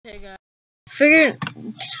Hey guys, figured.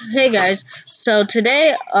 Hey guys, so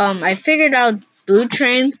today I figured out Blue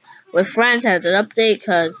Trains with friends had an update.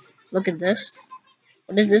 Cause look at this.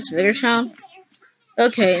 What is this Vigor sound?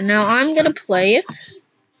 Okay, now I'm gonna play it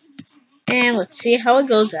and let's see how it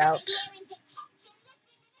goes out.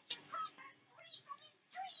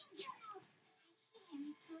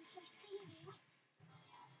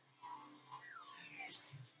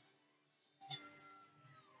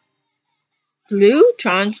 Blue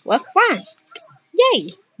Trons with friends. Yay!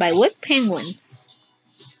 By Wick Penguin.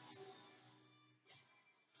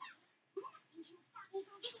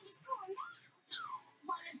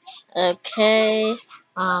 Okay.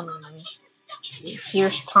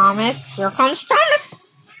 Here's Thomas. Here comes Thomas.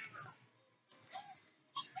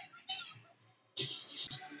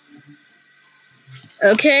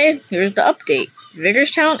 Okay, here's the update.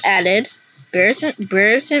 Vigorstown added.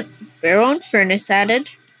 Baron Furnace added.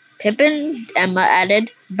 Pippin Emma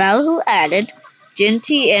added. Baloo added.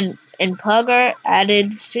 Jinty and Pug are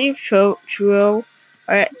added. City of Truro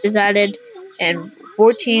is added. And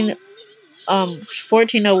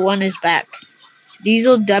 1401 is back.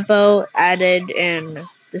 Diesel Depot added and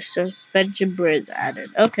the suspension bridge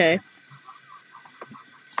added. Okay,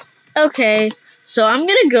 so I'm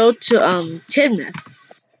gonna go to Tidmouth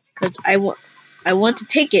because I want to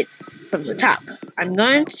take it from the top. I'm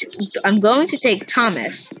going to take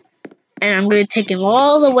Thomas and I'm going to take him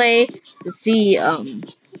all the way to see all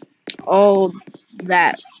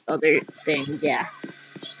that other thing. Yeah.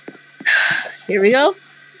 Here we go.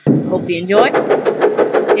 Hope you enjoy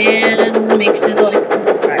and make sure to like and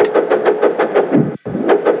subscribe.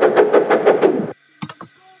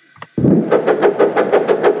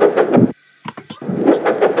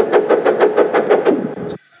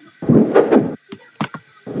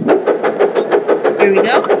 Here we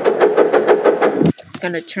go.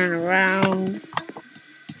 Gonna turn around.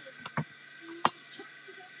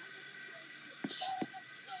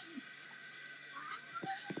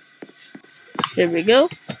 Here we go.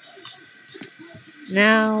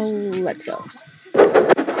 Now let's go.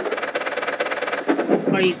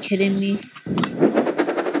 Are you kidding me?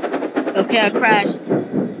 Okay, I crashed.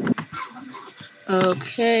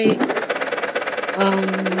 Okay.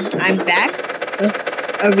 I'm back.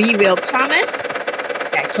 A re-rail Thomas.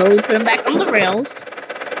 I totally put him back on the rails.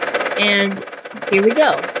 And here we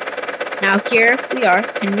go. Now here we are,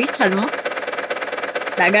 Henry's Tunnel.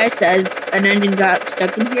 That guy says an engine got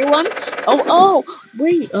stuck in here once.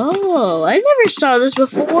 Wait, I never saw this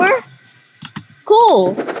before.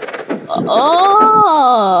 Cool.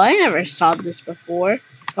 Oh, I never saw this before.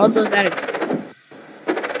 All those that.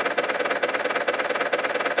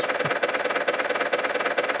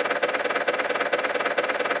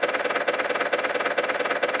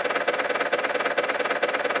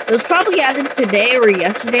 It was probably added today or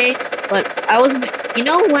yesterday, but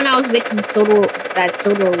when I was making that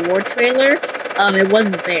Soda War trailer, it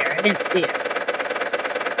wasn't there. I didn't see it.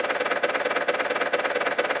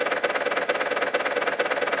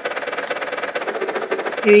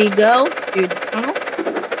 Here you go, through the tunnel.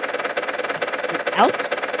 It's out.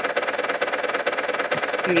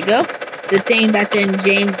 Here you go. The thing that's in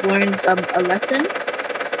James Learns a Lesson.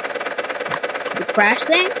 The crash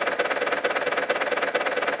thing.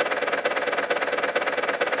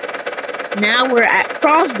 Now we're at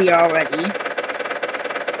Crosby already.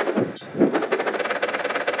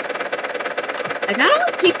 I kind of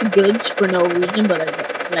want to take the goods for no reason, but I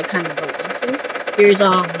kind of don't want to. Here's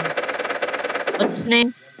what's his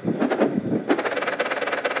name?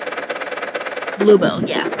 Bluebell,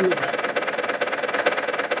 yeah, Bluebell.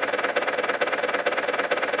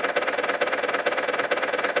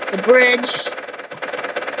 The bridge,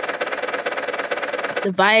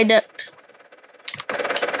 the viaduct.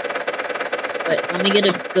 Wait, let me get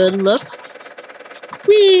a good look.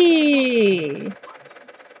 Whee!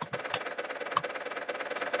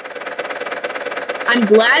 I'm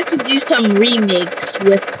glad to do some remakes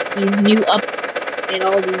with these new up and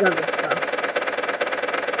all these other stuff.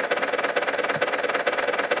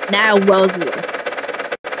 Now Wellsworth.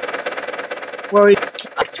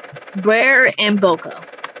 Brer and Boko.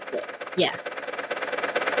 Yeah.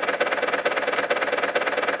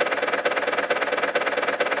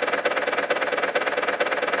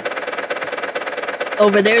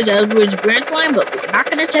 Over there's Edward's branch line, but we're not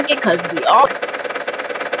gonna check it because we are.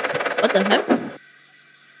 What the heck?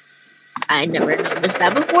 I never noticed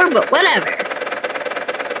that before, but whatever.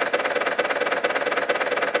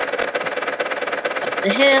 Up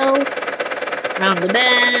the hill, round the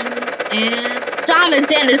bend, and Thomas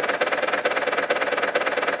Dennis.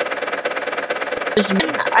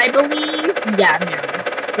 I believe. Yeah, no.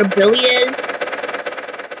 Where Billy is.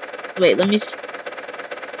 Wait, let me see.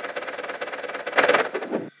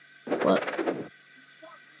 What?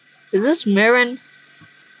 Is this Marin?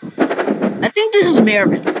 I think this is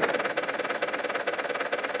Marin.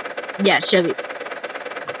 Yeah, Chevy.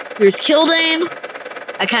 Here's Kildane.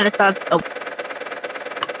 I kind of thought, oh.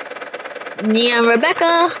 Nia and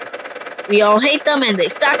Rebecca. We all hate them and they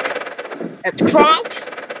suck. That's Kronk.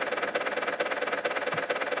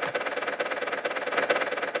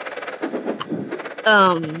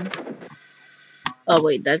 Oh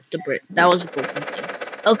wait, that was the broken thing.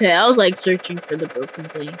 Okay, I was like searching for the broken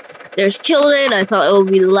thing. There's Kildane. I thought it would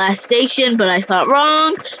be the last station, but I thought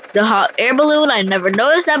wrong. The hot air balloon. I never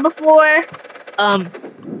noticed that before.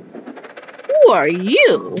 Who are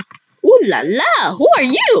you? Ooh la la. Who are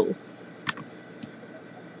you?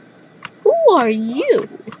 Who are you?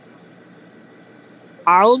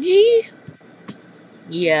 Algae?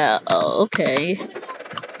 Yeah. Oh, okay.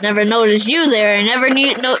 Never noticed you there. I never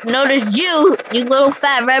noticed you, you little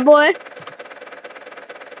fat red boy.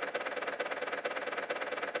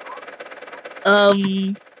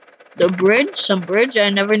 The bridge? Some bridge I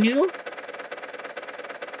never knew?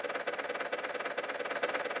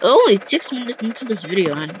 Only 6 minutes into this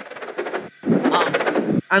video, and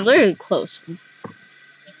I'm literally close.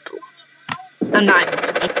 I'm not.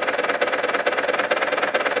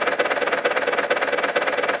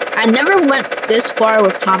 I never went this far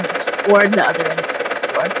with Thomas or the other end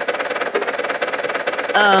before.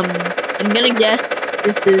 I'm gonna guess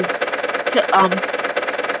this is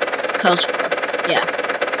Coastford. Yeah.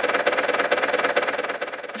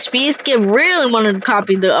 Speed Skip really wanted to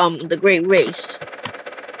copy the Great Race.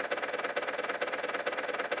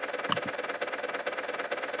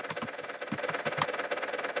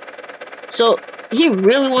 So he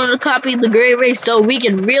really wanted to copy the Great Race so we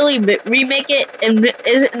can really remake it in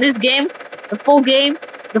this game, the full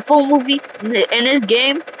movie in this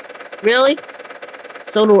game. Really?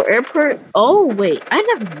 Soto Airport? Oh wait, I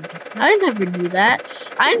never knew that.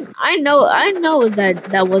 I know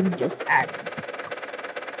that wasn't just added.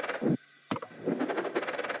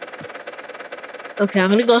 Okay, I'm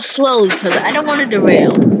gonna go slowly because I don't want to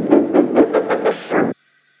derail.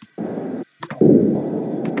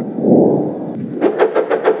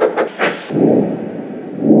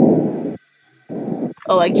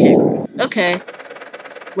 Oh, I can't. Okay.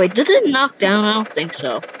 Wait, does it knock down? I don't think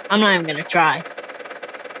so. I'm not even gonna try.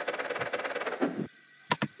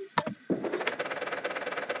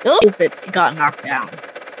 Oh, if it got knocked down.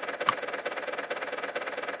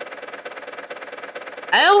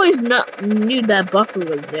 I always knew that buffer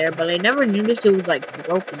was there, but I never noticed it was like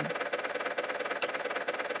broken.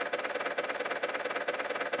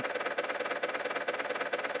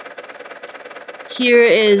 Here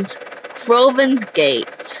is Croven's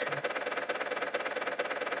Gate.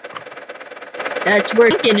 That's where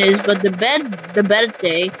Lincoln is, but the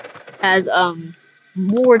Bedate has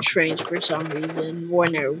more trains for some reason, more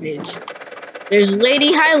narrow gauge. There's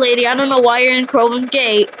Lady, hi Lady. I don't know why you're in Croven's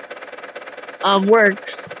Gate.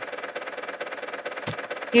 Works.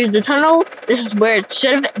 Here's the tunnel. This is where it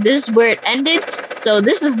should have. This is where it ended. So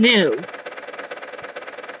this is new.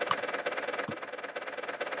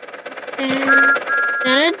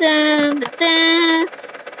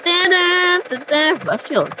 I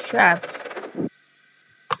feel a trap.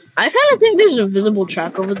 I kind of think there's a visible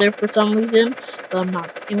track over there for some reason, but I'm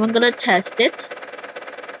not even gonna test it.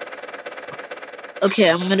 Okay,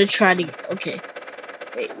 I'm gonna try to. Okay,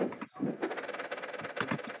 wait.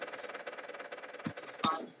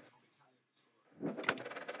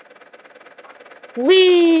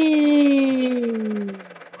 Whee!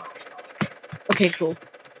 Okay, cool.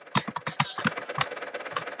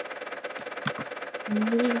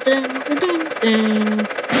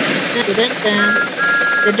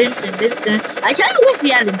 I kind of wish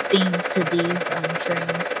he added themes to these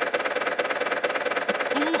trains.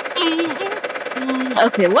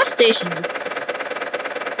 Okay, what station is this?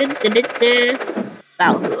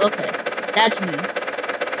 Baloo, okay. That's new.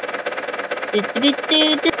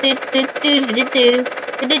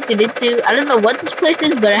 I don't know what this place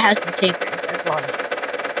is, but it has some tankers. That's all I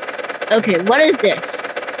know. Okay, what is this?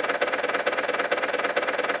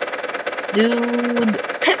 Dude,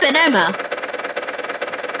 Pip and Emma.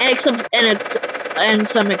 And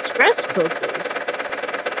some express coaches.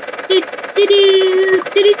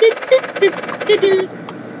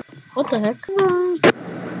 What the heck?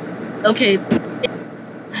 Okay.